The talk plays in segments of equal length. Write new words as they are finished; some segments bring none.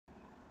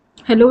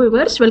Hello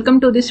viewers, welcome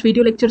to this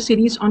video lecture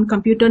series on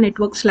Computer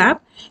Networks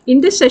Lab.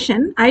 In this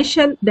session, I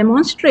shall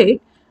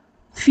demonstrate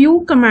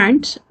few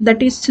commands,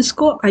 that is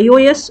Cisco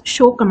iOS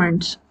show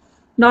commands.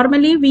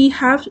 Normally we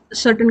have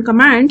certain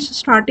commands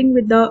starting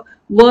with the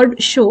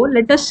word show.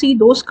 Let us see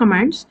those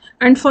commands,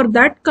 and for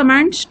that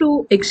commands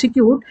to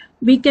execute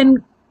we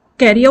can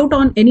carry out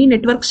on any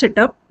network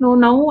setup.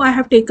 Now I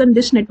have taken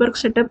this network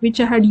setup which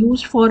I had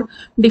used for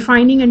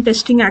defining and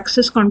testing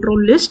access control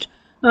list.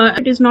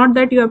 It is not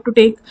that you have to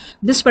take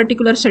this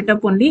particular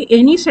setup only.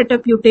 Any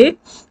setup you take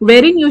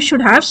wherein you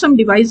should have some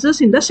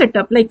devices in the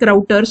setup like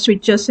routers,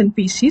 switches and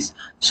PCs,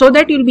 so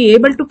that you'll be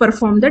able to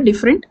perform the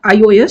different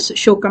iOS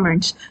show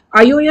commands.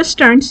 iOS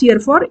stands here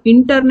for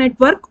Internet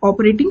Work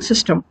Operating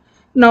System.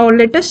 Now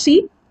let us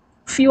see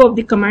few of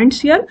the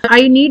commands here.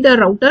 I need a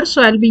router,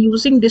 so I'll be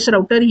using this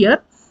router here,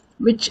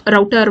 which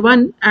router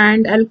 1,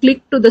 and I'll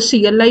click to the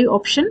CLI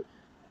option.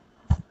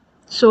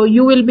 So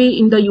you will be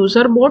in the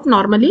user mode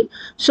normally,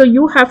 so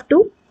you have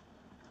to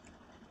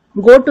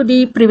go to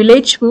the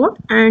privilege mode,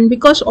 and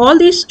because all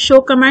these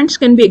show commands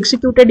can be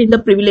executed in the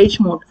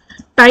privilege mode,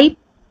 type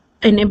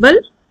enable,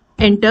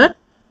 enter.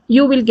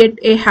 You will get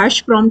a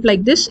hash prompt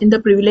like this in the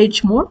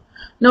privilege mode.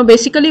 Now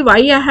basically why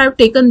I have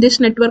taken this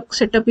network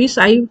setup is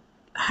I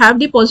have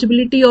the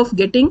possibility of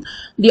getting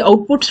the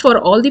outputs for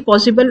all the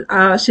possible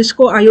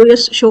Cisco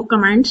iOS show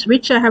commands,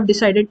 which I have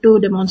decided to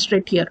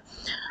demonstrate here.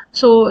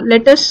 So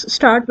let us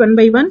start one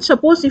by one.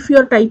 Suppose if you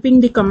are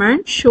typing the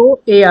command show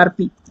ARP,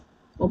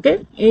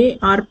 okay,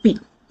 ARP.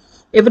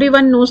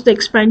 Everyone knows the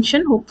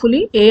expansion,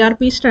 hopefully.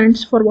 ARP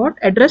stands for what?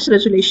 Address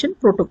Resolution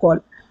Protocol.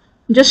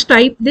 Just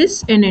type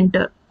this and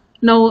enter.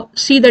 Now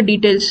see the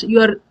details you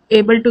are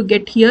able to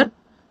get here.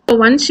 So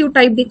once you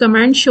type the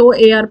command show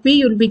ARP,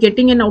 you will be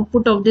getting an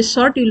output of this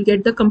sort. You will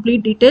get the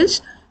complete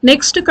details.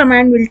 Next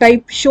command will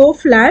type show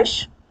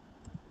flash.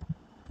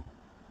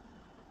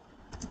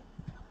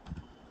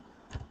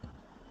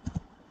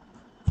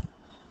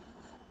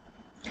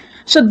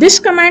 So this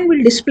command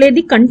will display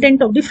the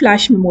content of the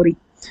flash memory.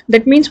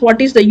 That means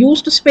what is the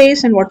used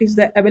space and what is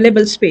the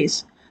available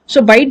space.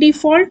 So by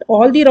default,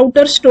 all the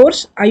router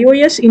stores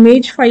iOS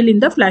image file in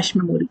the flash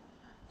memory.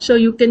 So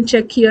you can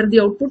check here the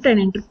output and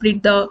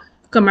interpret the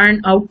command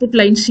output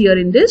lines here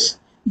in this.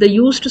 The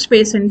used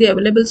space and the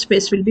available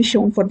space will be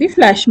shown for the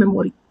flash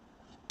memory.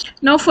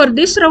 Now for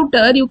this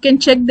router, you can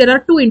check there are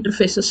two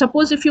interfaces.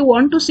 Suppose if you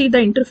want to see the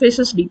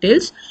interfaces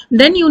details,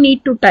 then you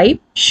need to type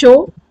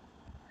show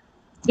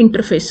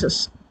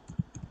interfaces.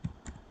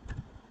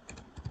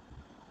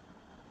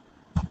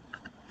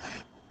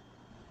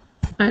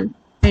 And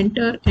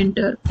enter.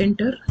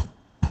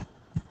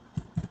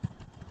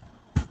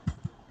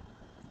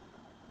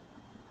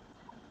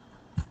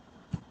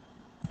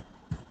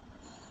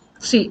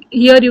 See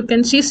here you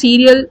can see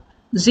serial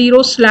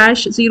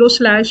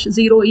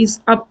 0/0/0 is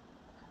up.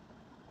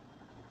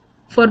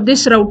 For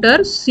this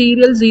router,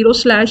 serial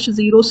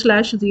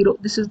 0/0/0,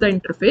 this is the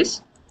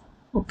interface.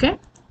 Okay.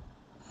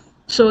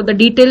 So the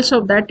details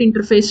of that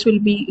interface will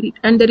be,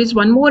 and there is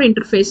one more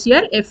interface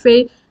here,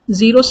 FA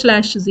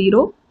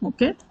 0/0.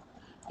 Okay.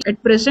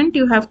 At present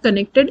you have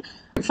connected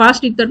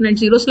fast Ethernet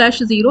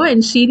 0/0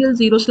 and serial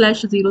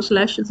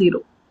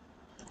 0/0/0.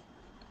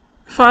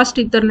 Fast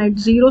Ethernet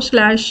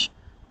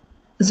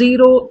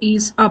 0/0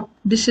 is up.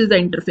 This is the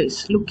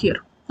interface. Look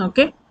here.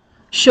 Okay.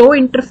 Show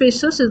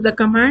interfaces is the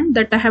command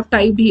that I have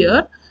typed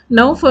here.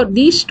 Now for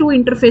these two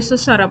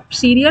interfaces are up,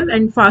 serial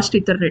and fast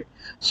Ethernet.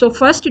 So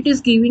first it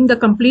is giving the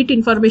complete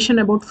information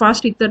about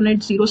fast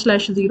Ethernet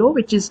 0/0,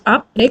 which is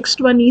up.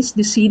 Next one is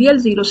the serial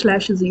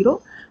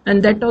 0/0,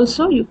 and that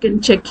also you can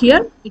check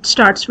here. It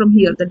starts from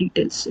here, the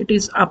details. It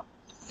is up.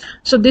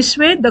 So this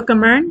way the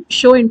command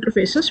show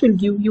interfaces will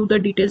give you the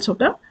details of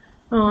the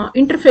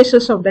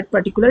interfaces of that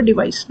particular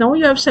device. Now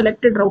you have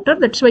selected router,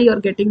 that's why you are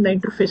getting the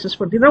interfaces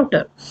for the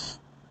router.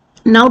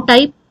 Now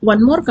type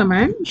one more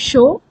command,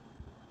 show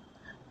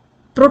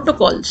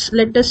protocols.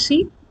 Let us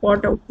see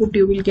what output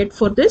you will get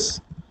for this.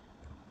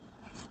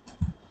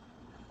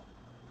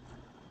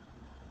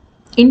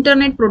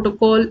 Internet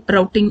protocol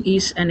routing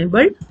is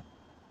enabled,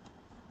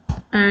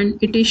 and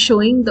it is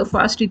showing the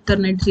fast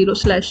Ethernet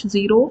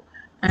 0/0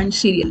 and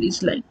serial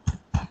is line.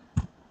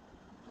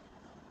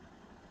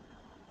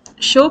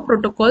 Show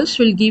protocols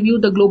will give you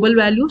the global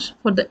values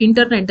for the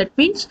internet. That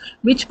means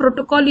which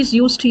protocol is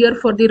used here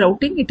for the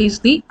routing. It is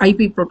the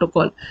IP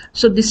protocol.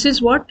 So this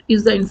is what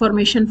is the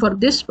information for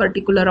this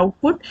particular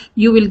output.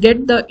 You will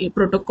get the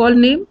protocol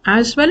name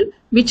as well,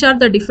 which are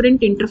the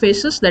different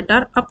interfaces that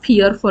are up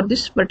here for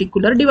this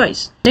particular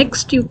device.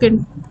 Next you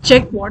can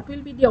check what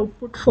will be the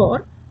output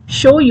for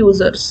show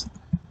users.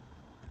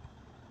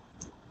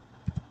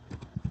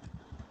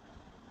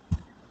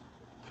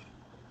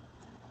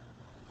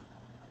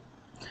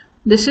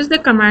 This is the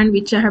command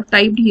which I have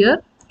typed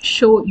here,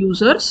 show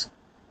users.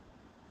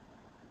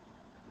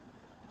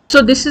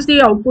 So this is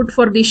the output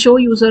for the show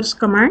users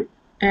command,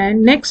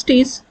 and next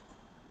is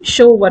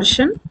show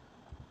version.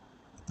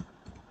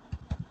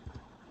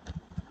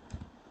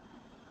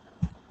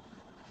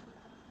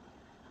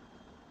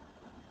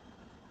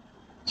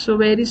 So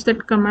where is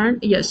that command?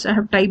 Yes, I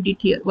have typed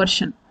it here,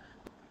 version.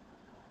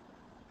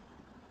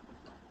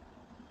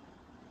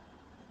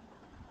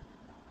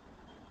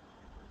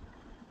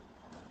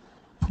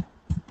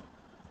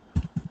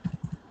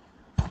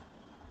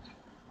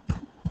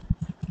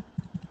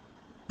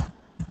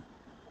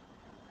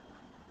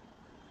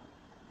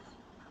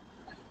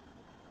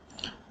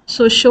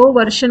 So show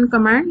version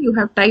command, you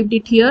have typed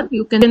it here.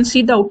 You can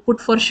see the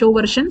output for show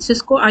version.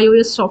 Cisco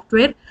iOS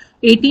software,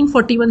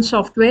 1841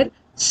 software,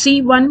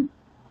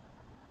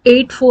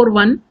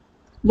 C1841,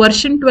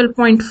 version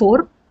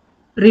 12.4,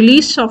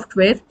 release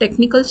software,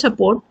 technical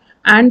support,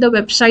 and the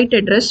website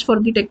address for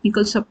the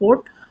technical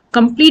support.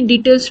 Complete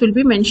details will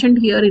be mentioned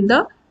here in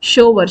the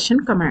show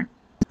version command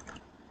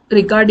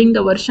regarding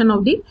the version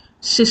of the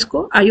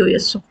Cisco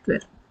iOS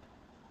software.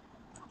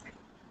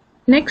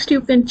 Next, you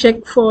can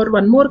check for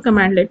one more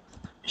command, let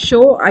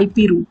show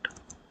IP route.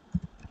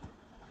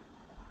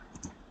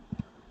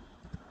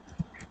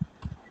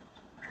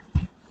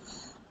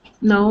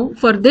 Now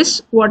for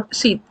this,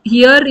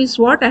 here is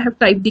what I have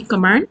typed the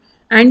command,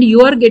 and you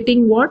are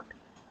getting what?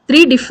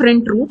 3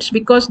 different routes,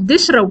 because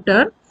this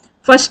router,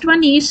 first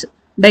one is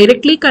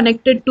directly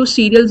connected to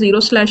serial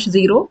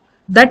 0/0.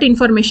 That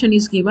information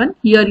is given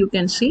here. You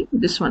can see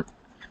this one.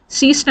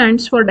 C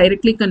stands for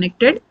directly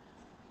connected.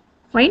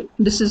 Fine,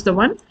 this is the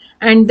one.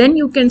 And then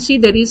you can see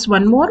there is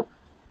one more,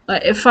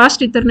 a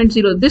fast Ethernet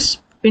 0. This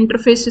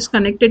interface is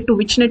connected to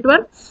which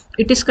network?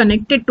 It is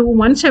connected to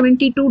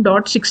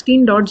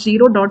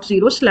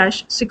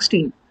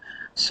 172.16.0.0/16.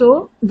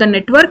 So the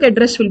network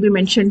address will be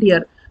mentioned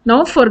here.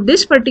 Now for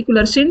this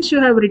particular, since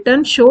you have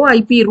written show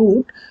IP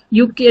route,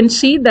 you can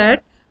see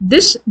that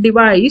this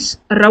device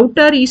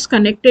router is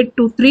connected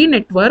to 3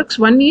 networks.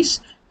 One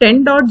is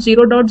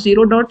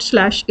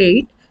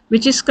 10.0.0./8,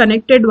 which is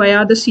connected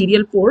via the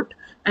serial port,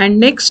 and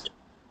next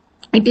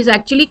it is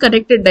actually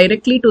connected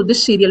directly to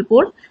this serial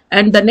port,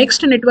 and the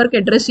next network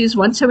address is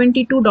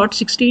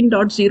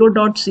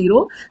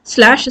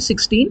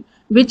 172.16.0.0/16,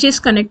 which is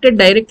connected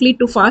directly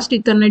to fast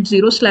Ethernet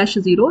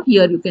 0/0.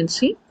 Here you can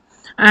see.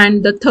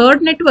 And the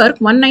third network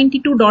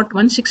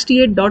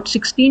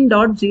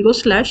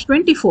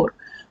 192.168.16.0/24.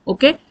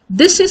 Okay,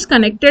 this is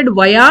connected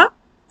via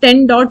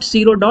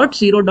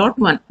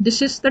 10.0.0.1.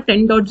 This is the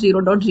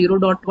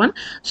 10.0.0.1.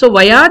 So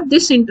via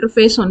this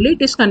interface only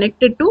it is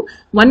connected to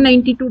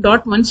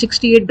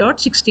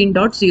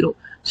 192.168.16.0.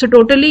 So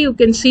totally you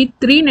can see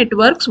 3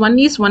 networks. One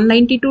is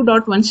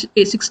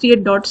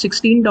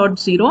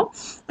 192.168.16.0,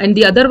 and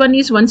the other one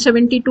is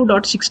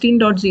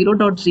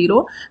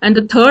 172.16.0.0, and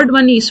the third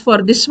one is,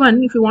 for this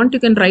one, if you want you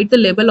can write the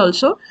label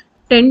also,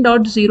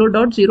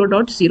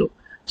 10.0.0.0.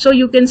 So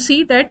you can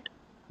see that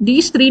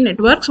these 3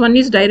 networks, one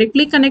is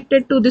directly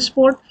connected to this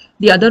port,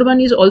 the other one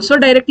is also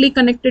directly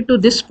connected to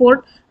this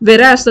port,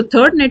 whereas the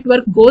third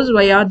network goes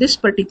via this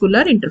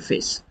particular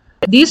interface.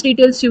 These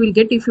details you will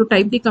get if you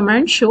type the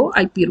command show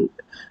IP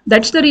route.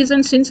 That's the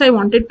reason, since I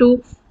wanted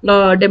to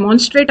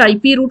demonstrate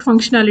IP route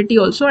functionality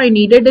also, I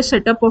needed a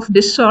setup of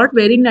this sort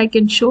wherein I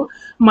can show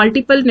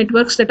multiple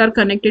networks that are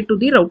connected to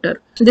the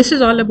router. This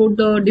is all about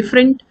the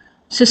different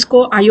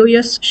Cisco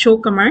iOS show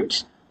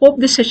commands. Hope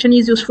this session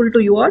is useful to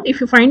you all. If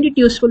you find it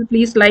useful,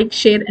 please like,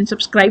 share and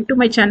subscribe to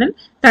my channel.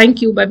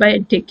 Thank you. Bye bye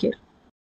and take care.